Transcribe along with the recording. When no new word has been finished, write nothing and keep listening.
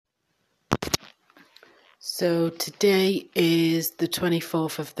So today is the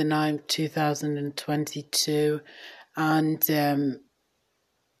 24th of the 9th, 2022, and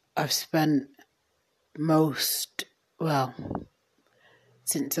I've spent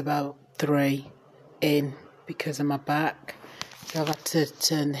since about 3 in because of my back. So I've had to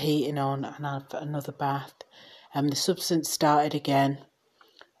turn the heating on and have another bath. The substance started again.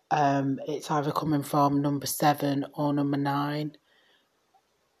 It's either coming from number 7 or number 9.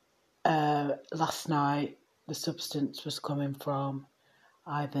 Last night the substance was coming from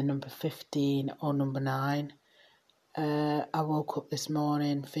either number 15 or number 9. I woke up this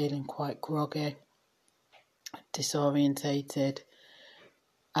morning feeling quite groggy, disorientated,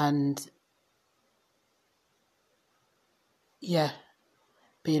 and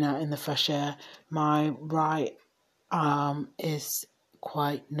being out in the fresh air. My right arm is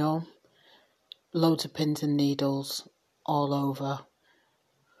quite numb, loads of pins and needles all over.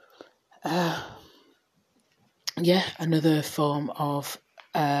 Another form of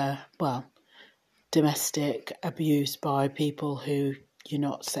domestic abuse by people who you're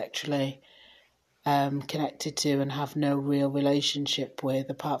not sexually connected to and have no real relationship with,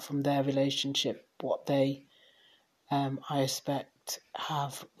 apart from their relationship, what they, I expect,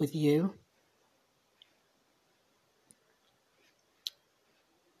 have with you.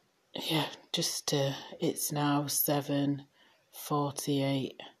 It's now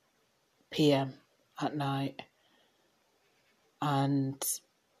 7:48 p.m. at night, and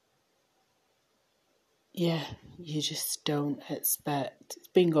you just don't expect. It's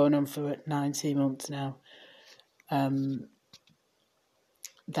been going on for 19 months now, that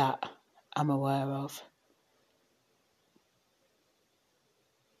I'm aware of.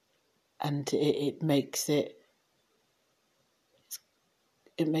 And it makes you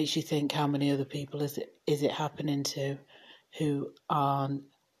think, how many other people is it happening to who aren't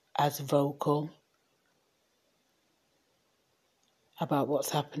as vocal about what's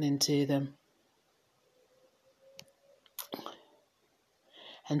happening to them.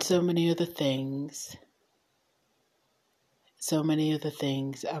 And so many other things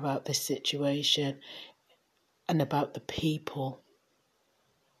about this situation and about the people,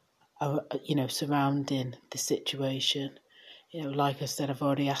 surrounding the situation. Like I said, I've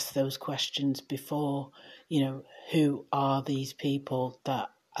already asked those questions before. Who are these people that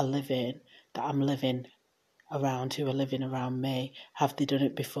I'm living around, who are living around me? Have they done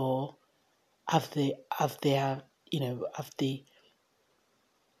it before? Have they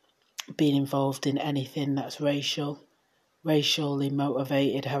been involved in anything that's racially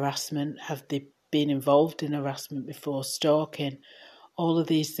motivated harassment? Have they been involved in harassment before? Stalking? All of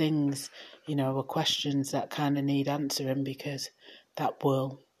these things, are questions that kind of need answering, because that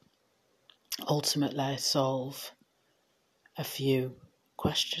will ultimately solve a few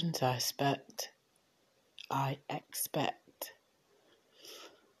questions, I expect.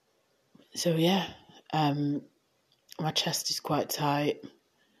 So my chest is quite tight.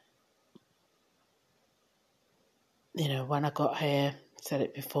 When I got here, said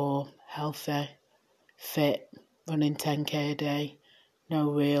it before, healthy, fit, running 10k a day,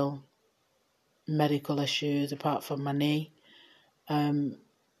 no real medical issues apart from my knee. And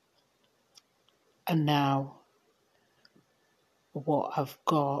now what I've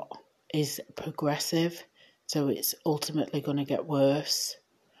got is progressive, so it's ultimately going to get worse.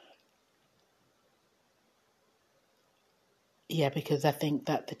 Because I think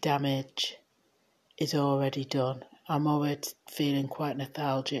that the damage is already done. I'm already feeling quite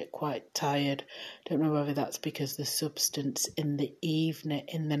lethargic, quite tired. Don't know whether that's because the substance in the evening,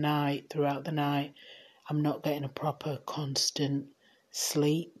 throughout the night, I'm not getting a proper constant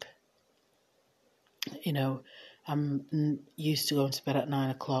sleep. I'm used to going to bed at 9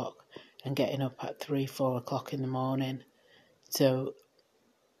 o'clock and getting up at 3-4 o'clock in the morning. So,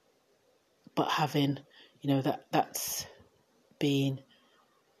 but having, that's been,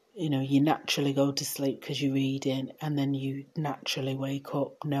 you naturally go to sleep because you're reading, and then you naturally wake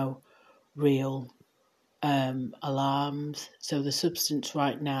up, no real alarms. So the substance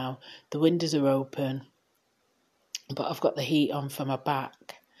right now, the windows are open, but I've got the heat on for my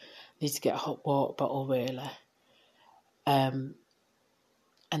back. Need to get a hot water bottle, really.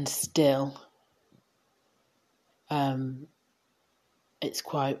 And still, it's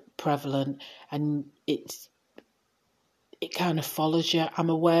quite prevalent, and it kind of follows you. I'm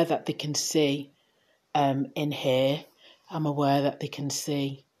aware that they can see in here. I'm aware that they can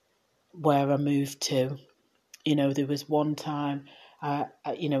see where I moved to. There was one time,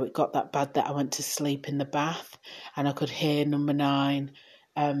 it got that bad that I went to sleep in the bath, and I could hear number 9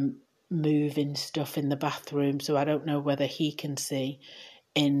 moving stuff in the bathroom. So I don't know whether he can see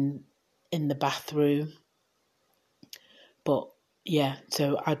in the bathroom But yeah,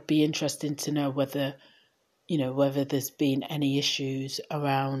 so I'd be interested to know whether, whether there's been any issues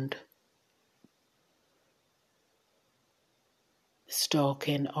around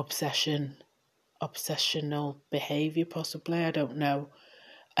stalking, obsessional behaviour, possibly. I don't know.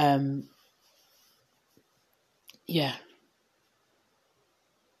 Yeah.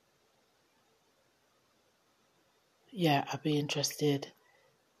 Yeah, I'd be interested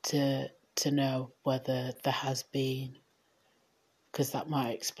to know whether there has been, because that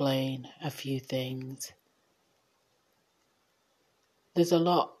might explain a few things. There's a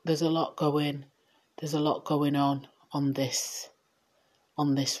lot going on this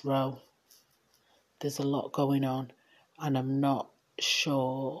row. There's a lot going on, and I'm not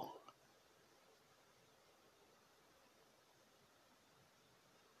sure.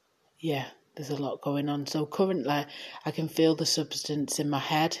 Yeah, there's a lot going on. So currently, I can feel the substance in my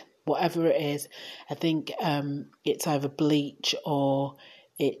head, whatever it is. I think it's either bleach or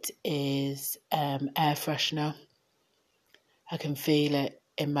it is air freshener. I can feel it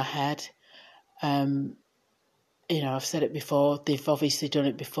in my head. I've said it before. They've obviously done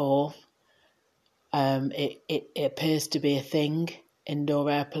it before. It appears to be a thing. Indoor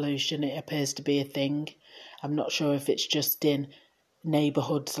air pollution, it appears to be a thing. I'm not sure if it's just in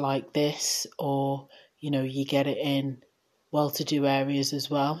neighbourhoods like this or, you get it in well-to-do areas as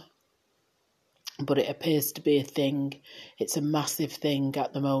well. But it appears to be a thing. It's a massive thing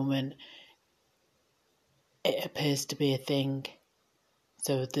at the moment. It appears to be a thing.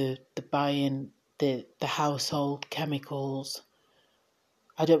 So the buying, the household chemicals,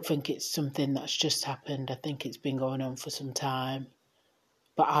 I don't think it's something that's just happened. I think it's been going on for some time.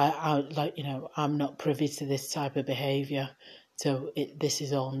 But I'm not privy to this type of behaviour. So this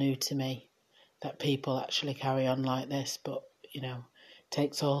is all new to me, that people actually carry on like this. But,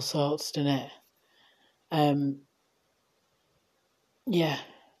 takes all sorts, doesn't it? Yeah.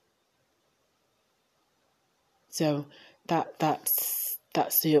 So that's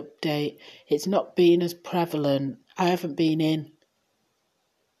the update. It's not been as prevalent. I haven't been in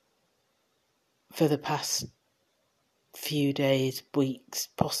for the past few days, weeks,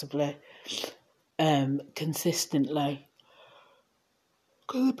 possibly, consistently,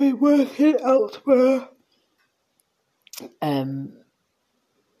 because I've been working elsewhere.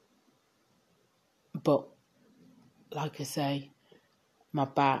 But like I say, my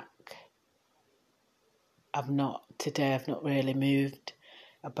back, I've not really moved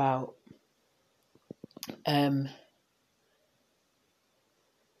about.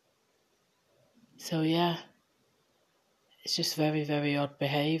 So yeah, it's just very, very odd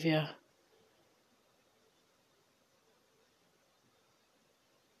behaviour.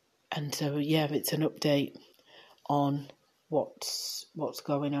 And so yeah, it's an update on what's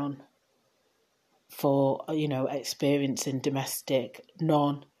going on for, experiencing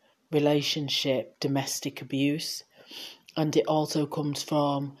non-relationship domestic abuse. And it also comes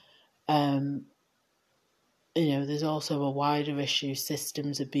from, there's also a wider issue,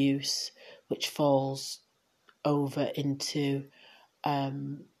 systems abuse, which falls over into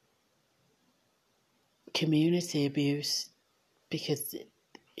community abuse, because,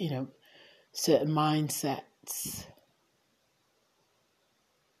 certain mindsets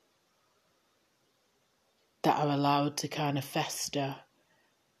that are allowed to kind of fester,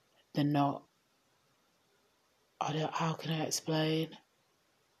 they're not, how can I explain?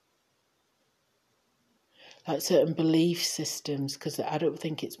 Like certain belief systems, because I don't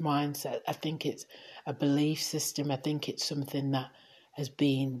think it's mindset, I think it's a belief system. I think it's something that has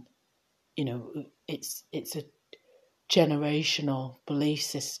been, it's a generational belief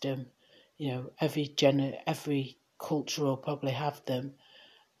system. Every culture will probably have them.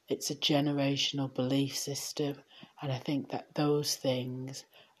 It's a generational belief system, and I think that those things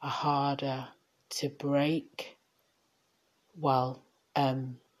are harder to break. Well,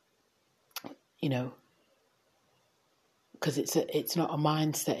 because it's not a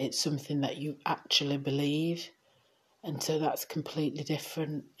mindset, it's something that you actually believe, and so that's completely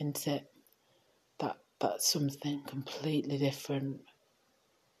different, isn't it? That's something completely different.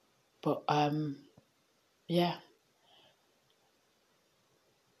 But yeah,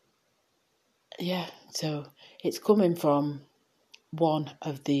 so it's coming from one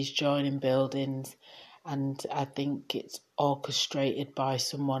of these joining buildings, and I think it's orchestrated by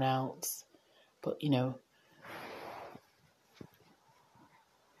someone else. But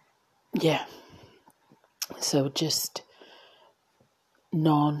yeah, so just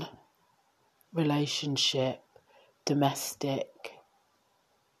non-relationship domestic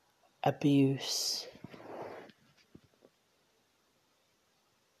abuse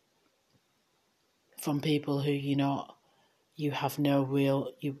from people who you're not you have no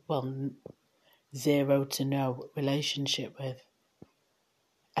real, zero to no relationship with.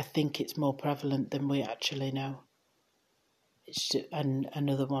 I think it's more prevalent than we actually know. It's just, and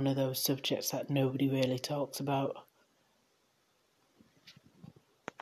another one of those subjects that nobody really talks about.